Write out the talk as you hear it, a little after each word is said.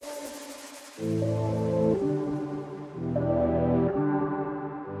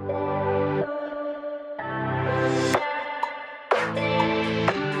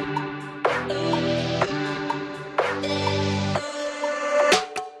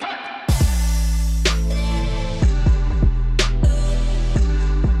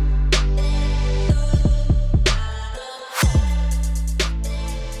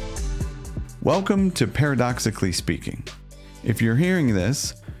Welcome to Paradoxically Speaking. If you're hearing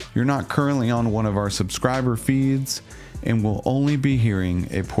this, you're not currently on one of our subscriber feeds and will only be hearing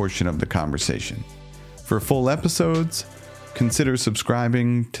a portion of the conversation. For full episodes, consider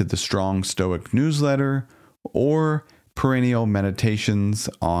subscribing to the Strong Stoic newsletter or Perennial Meditations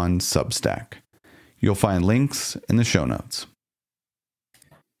on Substack. You'll find links in the show notes.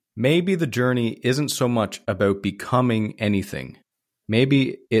 Maybe the journey isn't so much about becoming anything.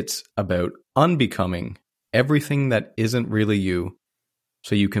 Maybe it's about unbecoming everything that isn't really you,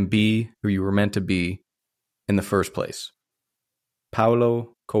 so you can be who you were meant to be in the first place.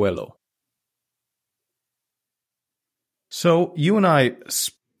 Paulo Coelho. So you and I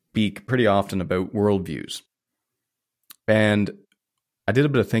speak pretty often about worldviews. And I did a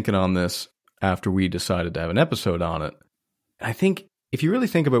bit of thinking on this after we decided to have an episode on it. And I think if you really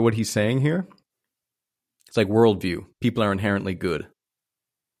think about what he's saying here, it's like worldview. People are inherently good.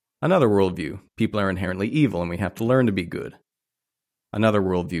 Another worldview, people are inherently evil and we have to learn to be good. Another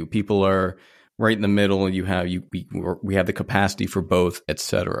worldview, people are right in the middle, we have the capacity for both,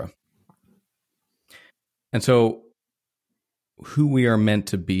 etc. And so who we are meant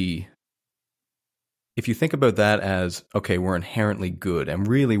to be, if you think about that as, okay, we're inherently good and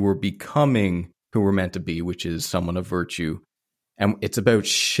really we're becoming who we're meant to be, which is someone of virtue. And it's about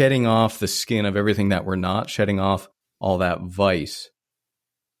shedding off the skin of everything that we're not, shedding off all that vice,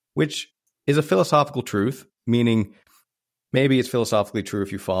 which is a philosophical truth, meaning maybe it's philosophically true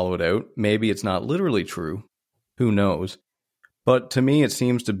if you follow it out. Maybe it's not literally true. Who knows? But to me, it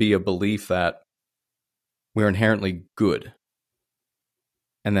seems to be a belief that we're inherently good.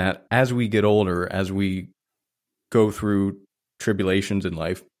 And that as we get older, as we go through tribulations in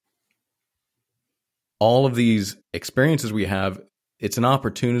life, all of these experiences we have, it's an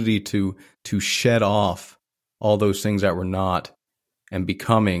opportunity to shed off all those things that we're not, and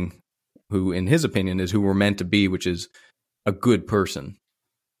becoming who, in his opinion, is who we're meant to be, which is a good person.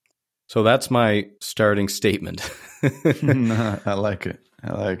 So that's my starting statement. I like it.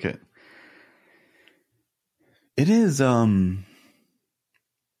 It is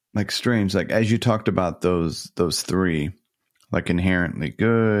like strange, like as you talked about those three, like inherently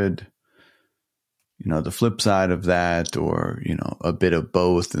good, the flip side of that, or a bit of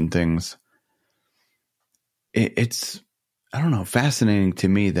both and things. It's I don't know, fascinating to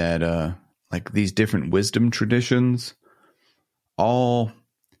me that like these different wisdom traditions all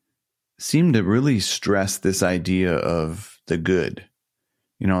seem to really stress this idea of the good.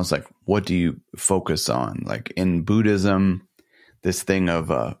 It's like, what do you focus on? Like in Buddhism, this thing of,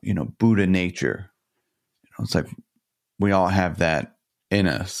 Buddha nature. It's like we all have that in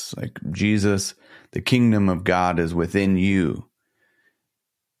us. Like Jesus, the kingdom of God is within you.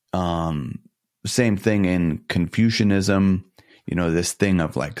 Same thing in Confucianism, this thing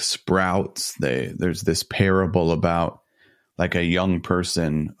of like sprouts. There's this parable about like a young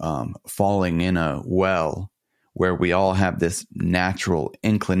person falling in a well where we all have this natural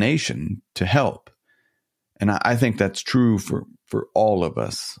inclination to help. And I think that's true for all of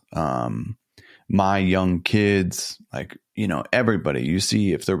us. My young kids, like, everybody, you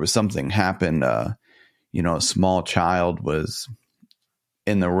see if there was something happened, a small child was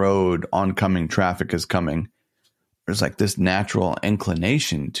in the road, oncoming traffic is coming. There's like this natural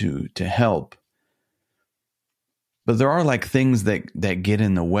inclination to help. But there are like things that get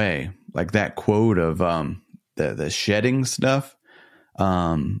in the way, like that quote of the shedding stuff.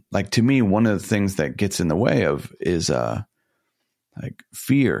 Like to me, one of the things that gets in the way of is like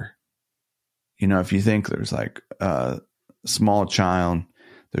fear. If you think there's like a small child,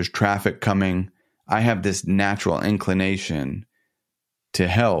 there's traffic coming, I have this natural inclination to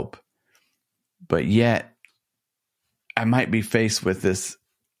help, but yet I might be faced with this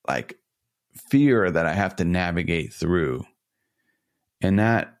like fear that I have to navigate through. And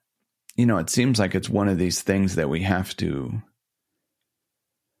that, it seems like it's one of these things that we have to,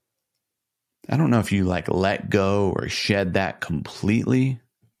 I don't know if you like let go or shed that completely,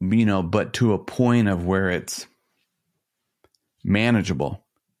 but to a point of where it's manageable.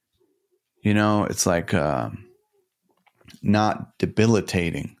 It's like not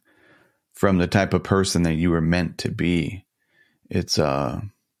debilitating from the type of person that you were meant to be. It's I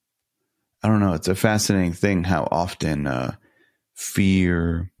don't know, it's a fascinating thing how often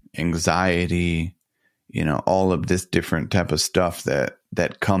fear anxiety, all of this different type of stuff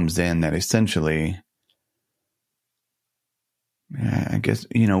that comes in that essentially, I guess,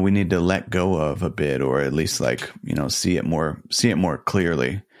 we need to let go of a bit, or at least see it more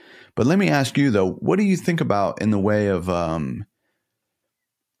clearly. But let me ask you though, what do you think about in the way of,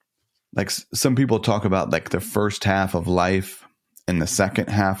 some people talk about the first half of life and the second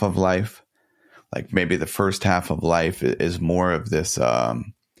half of life. Like maybe the first half of life is more of this,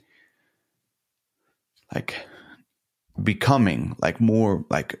 becoming, more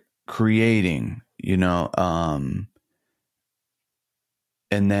creating,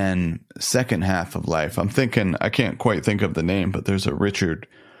 and then second half of life, I'm thinking, I can't quite think of the name, but there's a Richard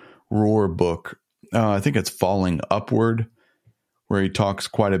Rohr book. I think it's Falling Upward, where he talks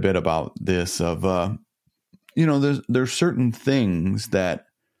quite a bit about this of, there's certain things that,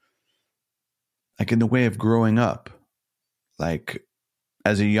 in the way of growing up,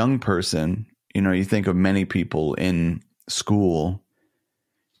 as a young person, you think of many people in school,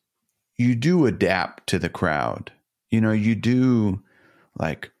 you do adapt to the crowd, you do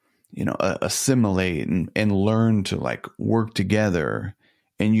assimilate and learn to work together.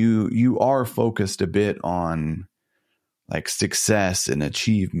 And you are focused a bit on success and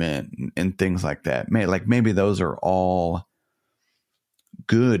achievement and things like that. Maybe those are all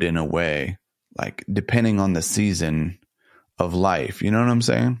good in a way, depending on the season of life. You know what I'm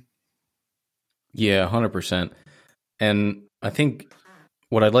saying? Yeah, 100%. And I think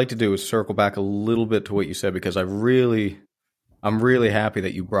what I'd like to do is circle back a little bit to what you said, because I'm really happy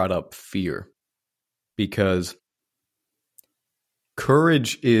that you brought up fear, because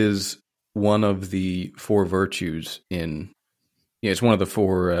courage is one of the four virtues it's one of the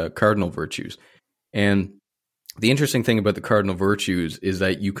four cardinal virtues. And the interesting thing about the cardinal virtues is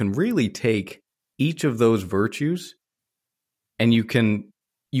that you can really take each of those virtues and you can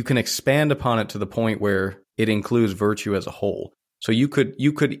expand upon it to the point where it includes virtue as a whole. So you could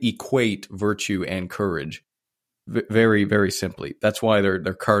equate virtue and courage very, very simply. That's why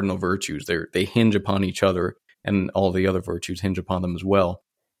they're cardinal virtues. They hinge upon each other, and all the other virtues hinge upon them as well.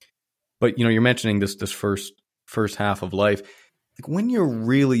 But you're mentioning this first half of life. When you're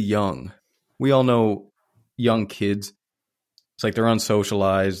really young, we all know young kids. It's they're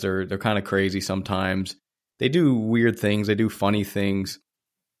unsocialized. They're kind of crazy sometimes. They do weird things. They do funny things.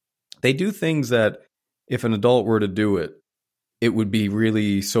 They do things that if an adult were to do it, it would be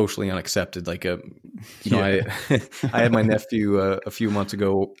really socially unaccepted. I had my nephew a few months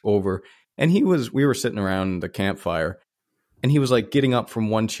ago over, and we were sitting around the campfire, and he was getting up from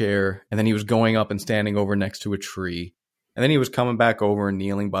one chair, and then he was going up and standing over next to a tree, and then he was coming back over and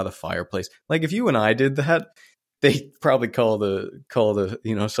kneeling by the fireplace. If you and I did that, they'd probably call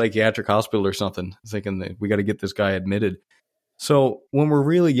the psychiatric hospital or something, thinking that we got to get this guy admitted. So when we're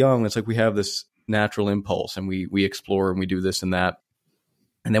really young, it's we have this natural impulse, and we explore and we do this and that,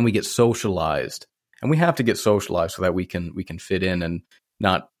 and then we get socialized, and we have to get socialized so that we can fit in and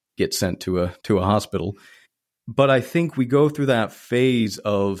not get sent to a hospital. But I think we go through that phase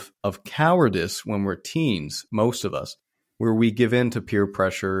of cowardice when we're teens, most of us, where we give in to peer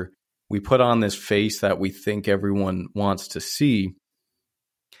pressure. We put on this face that we think everyone wants to see.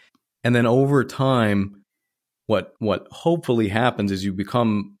 And then over time, what hopefully happens is you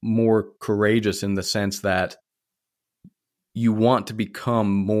become more courageous in the sense that you want to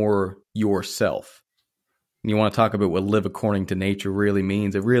become more yourself. And you want to talk about what live according to nature really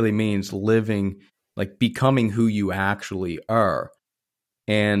means. It really means living, becoming who you actually are.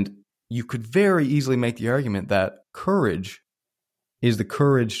 And you could very easily make the argument that courage is the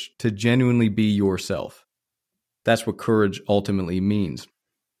courage to genuinely be yourself. That's what courage ultimately means.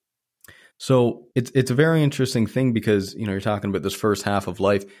 So it's a very interesting thing, because you're talking about this first half of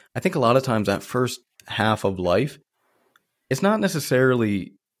life. I think a lot of times that first half of life, it's not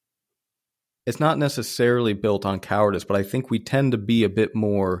necessarily built on cowardice, but I think we tend to be a bit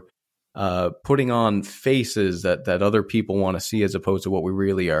more putting on faces that other people want to see as opposed to what we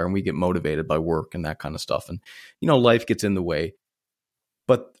really are, and we get motivated by work and that kind of stuff, and life gets in the way.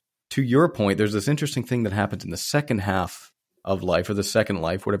 But to your point, there's this interesting thing that happens in the second half of life, or the second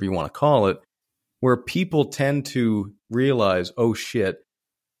life, whatever you want to call it, where people tend to realize, oh shit,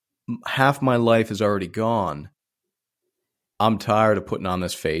 half my life is already gone. I'm tired of putting on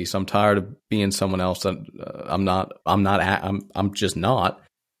this face. I'm tired of being someone else that I'm just not.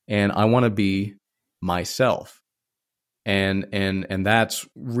 And I want to be myself. And that's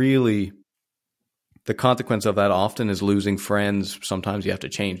really the consequence of that. Often is losing friends. Sometimes you have to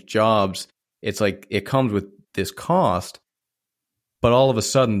change jobs. It's it comes with this cost, but all of a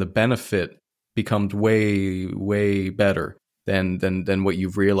sudden the benefit becomes way, way better. than what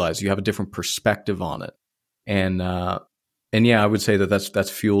you've realized. You have a different perspective on it. And yeah, I would say that's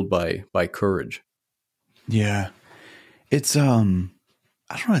fueled by courage. Yeah. It's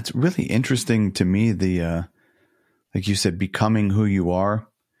I don't know, it's really interesting to me, the like you said, becoming who you are.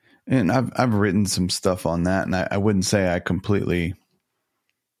 And I've written some stuff on that, and I wouldn't say I completely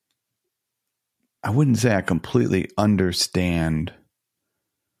understand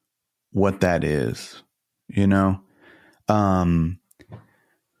what that is, you know? But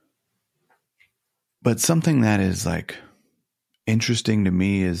something that is like interesting to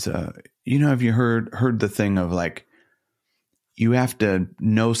me is, have you heard the thing of like, you have to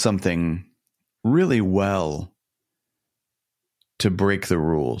know something really well to break the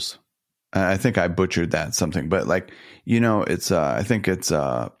rules. I think I butchered that something, but like, it's, I think it's,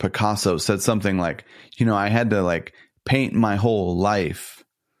 Picasso said something like, I had to like paint my whole life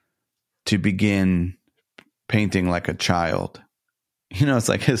to begin painting like a child. It's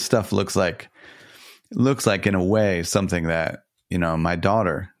like his stuff looks like in a way something that, my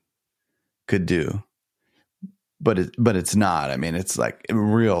daughter could do, but it's not. I mean, it's like a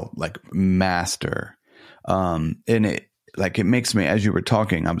real like master. And it makes me, as you were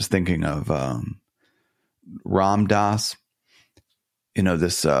talking, I was thinking of, Ram Dass,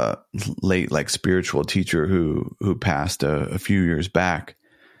 this, late like spiritual teacher who passed a few years back.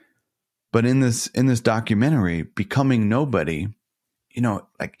 But in this documentary, Becoming Nobody,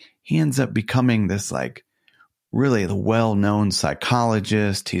 like he ends up becoming this like really the well-known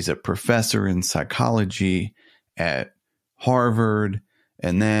psychologist. He's a professor in psychology at Harvard,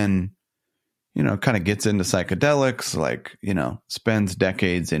 and then, kind of gets into psychedelics, like, spends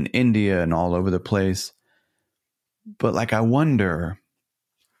decades in India and all over the place. But like, I wonder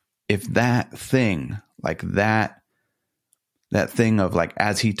if that thing, like that thing of like,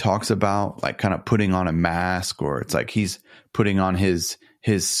 as he talks about, like kind of putting on a mask, or it's like he's putting on his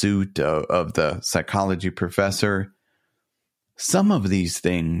suit of the psychology professor. Some of these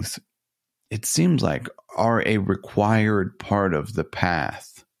things, it seems like, are a required part of the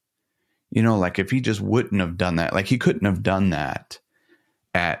path. Like if he just wouldn't have done that, like he couldn't have done that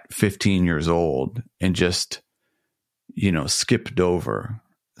at 15 years old and just, skipped over.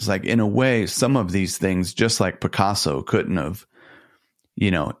 It's like, in a way, some of these things, just like Picasso couldn't have,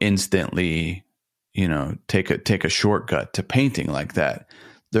 instantly, take a shortcut to painting like that.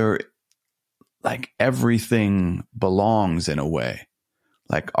 They're like, everything belongs in a way.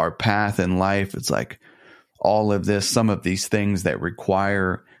 Like our path in life, it's like all of this, some of these things that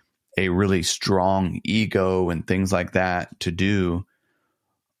require a really strong ego and things like that to do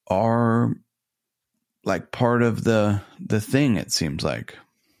are like part of the thing, it seems like.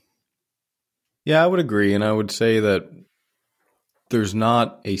 Yeah, I would agree. And I would say that there's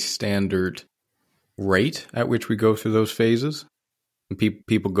not a standard rate at which we go through those phases. And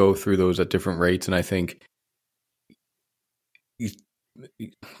people go through those at different rates. And I think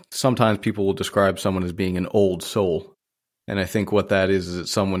sometimes people will describe someone as being an old soul. And I think what that is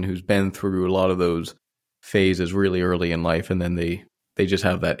it's someone who's been through a lot of those phases really early in life. And then they just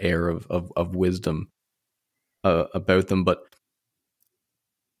have that air of wisdom about them. But,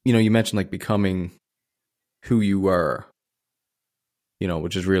 you mentioned like becoming who you are,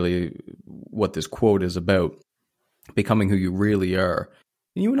 which is really what this quote is about, becoming who you really are.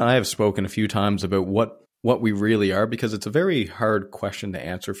 And you and I have spoken a few times about what we really are, because it's a very hard question to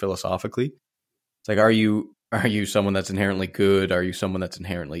answer philosophically. It's like, are you someone that's inherently good? Are you someone that's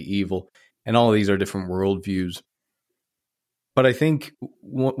inherently evil? And all of these are different worldviews. But I think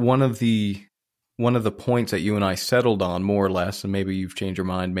one of the points that you and I settled on, more or less, and maybe you've changed your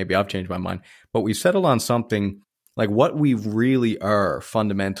mind, maybe I've changed my mind, but we settled on something like what we really are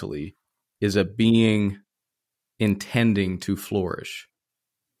fundamentally is a being intending to flourish.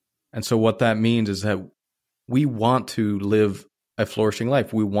 And so what that means is that we want to live a flourishing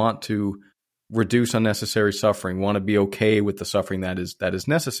life. We want to reduce unnecessary suffering, want to be okay with the suffering that is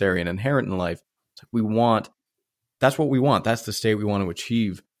necessary and inherent in life. It's like that's what we want. That's the state we want to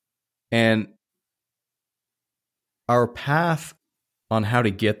achieve. And our path on how to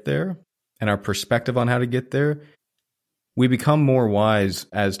get there and our perspective on how to get there, we become more wise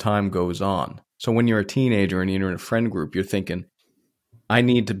as time goes on. So when you're a teenager and you're in a friend group, you're thinking, I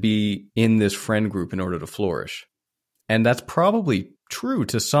need to be in this friend group in order to flourish. And that's probably true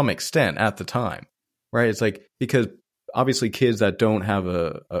to some extent at the time, right? It's like, because obviously kids that don't have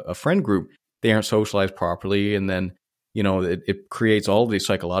a friend group, they aren't socialized properly. And then, it creates all these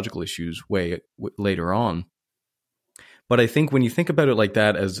psychological issues later on. But I think when you think about it like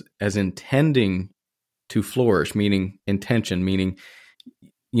that, as intending to flourish, meaning intention, meaning,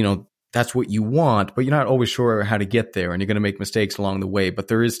 that's what you want, but you're not always sure how to get there, and you're going to make mistakes along the way, but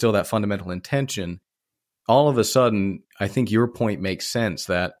there is still that fundamental intention. All of a sudden, I think your point makes sense,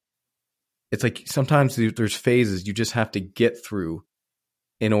 that it's like sometimes there's phases you just have to get through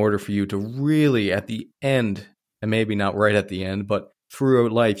in order for you to really, at the end, and maybe not right at the end, but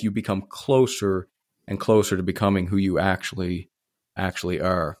throughout life, you become closer and closer to becoming who you actually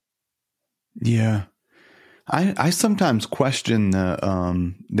are. Yeah. I sometimes question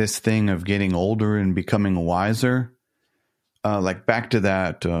the this thing of getting older and becoming wiser. Like back to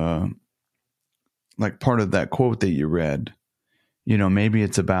that, like part of that quote that you read, maybe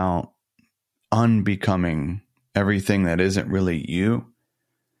it's about unbecoming everything that isn't really you.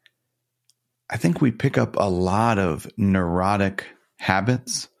 I think we pick up a lot of neurotic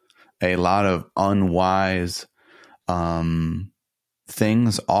habits, a lot of unwise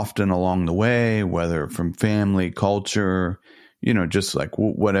things often along the way, whether from family, culture, just like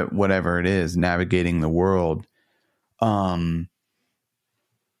whatever it is, navigating the world.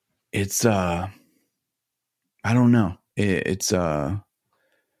 It's I don't know. It's a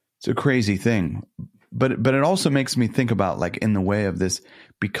crazy thing, but it also makes me think about, like, in the way of this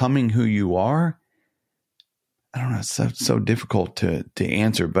becoming who you are. I don't know. It's so difficult to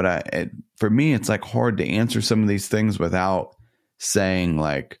answer, but for me, it's like hard to answer some of these things without saying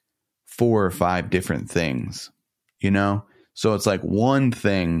like 4 or 5 different things, So it's like one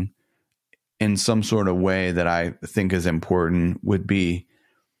thing in some sort of way that I think is important would be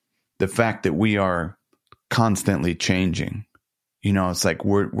the fact that we are constantly changing. It's like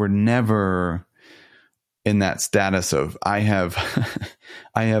we're never in that status of I have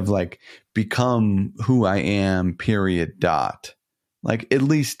like become who I am, period, dot. Like, at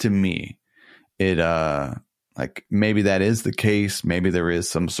least to me, it like, maybe that is the case. Maybe there is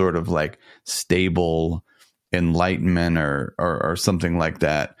some sort of like stable enlightenment or something like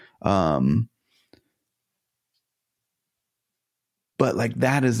that. But like,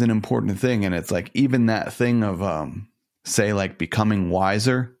 that is an important thing. And it's like, even that thing of, say, like becoming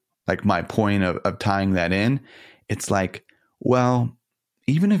wiser, like my point of tying that in, it's like, well,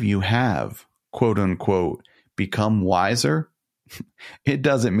 even if you have, quote unquote, become wiser, it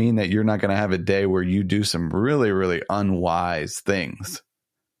doesn't mean that you're not going to have a day where you do some really, really unwise things.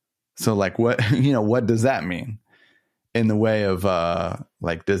 So like, what does that mean in the way of,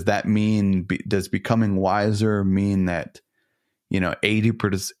 like, does that mean, does becoming wiser mean that,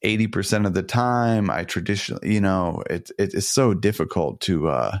 80% of the time I traditionally, it's so difficult to,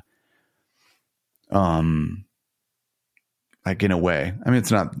 like, in a way, I mean,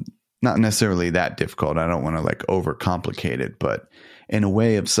 it's not necessarily that difficult. I don't want to like overcomplicate it, but in a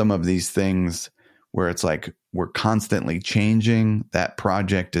way of some of these things where it's like we're constantly changing, that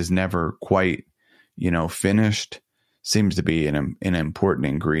project is never quite, finished, seems to be an important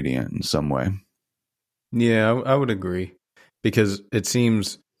ingredient in some way. Yeah, I would agree, because it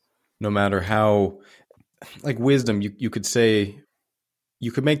seems no matter how, like, wisdom, you could say,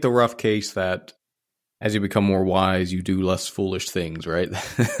 you could make the rough case that as you become more wise, you do less foolish things, right?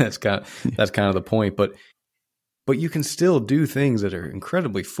 That's kind of the point. But you can still do things that are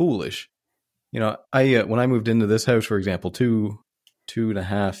incredibly foolish. I when I moved into this house, for example,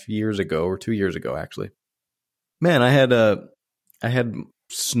 2.5 years ago, or 2 years ago, actually, man, I had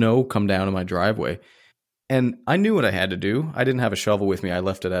snow come down in my driveway, and I knew what I had to do. I didn't have a shovel with me. I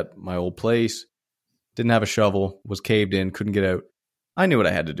left it at my old place. Didn't have a shovel. Was caved in. Couldn't get out. I knew what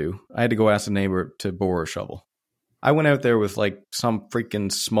I had to do. I had to go ask a neighbor to borrow a shovel. I went out there with like some freaking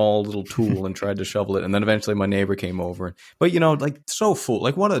small little tool and tried to shovel it. And then eventually my neighbor came over. But, like, so fool.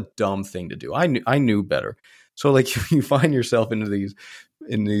 Like, what a dumb thing to do. I knew better. So like, you find yourself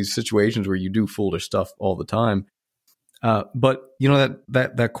in these situations where you do foolish stuff all the time. But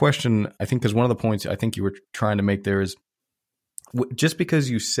that question, I think, is one of the points I think you were trying to make there is, just because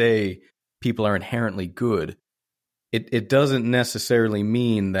you say people are inherently good, it doesn't necessarily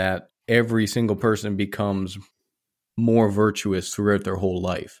mean that every single person becomes more virtuous throughout their whole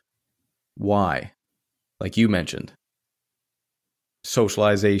life. Why? Like you mentioned,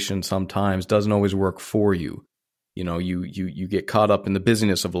 socialization sometimes doesn't always work for you. You get caught up in the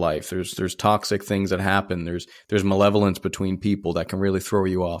busyness of life. There's toxic things that happen. There's malevolence between people that can really throw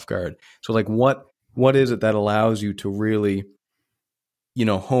you off guard. So like, what is it that allows you to really,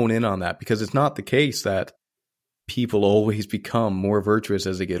 hone in on that? Because it's not the case that people always become more virtuous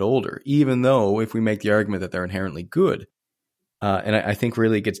as they get older, even though if we make the argument that they're inherently good. And I think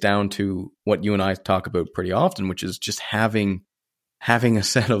really it gets down to what you and I talk about pretty often, which is just having a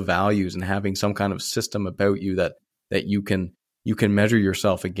set of values and having some kind of system about you that you can measure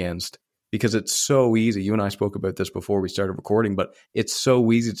yourself against, because it's so easy. You and I spoke about this before we started recording, but it's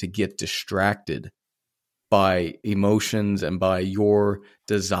so easy to get distracted by emotions and by your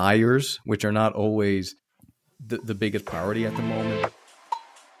desires, which are not always the biggest priority at the moment.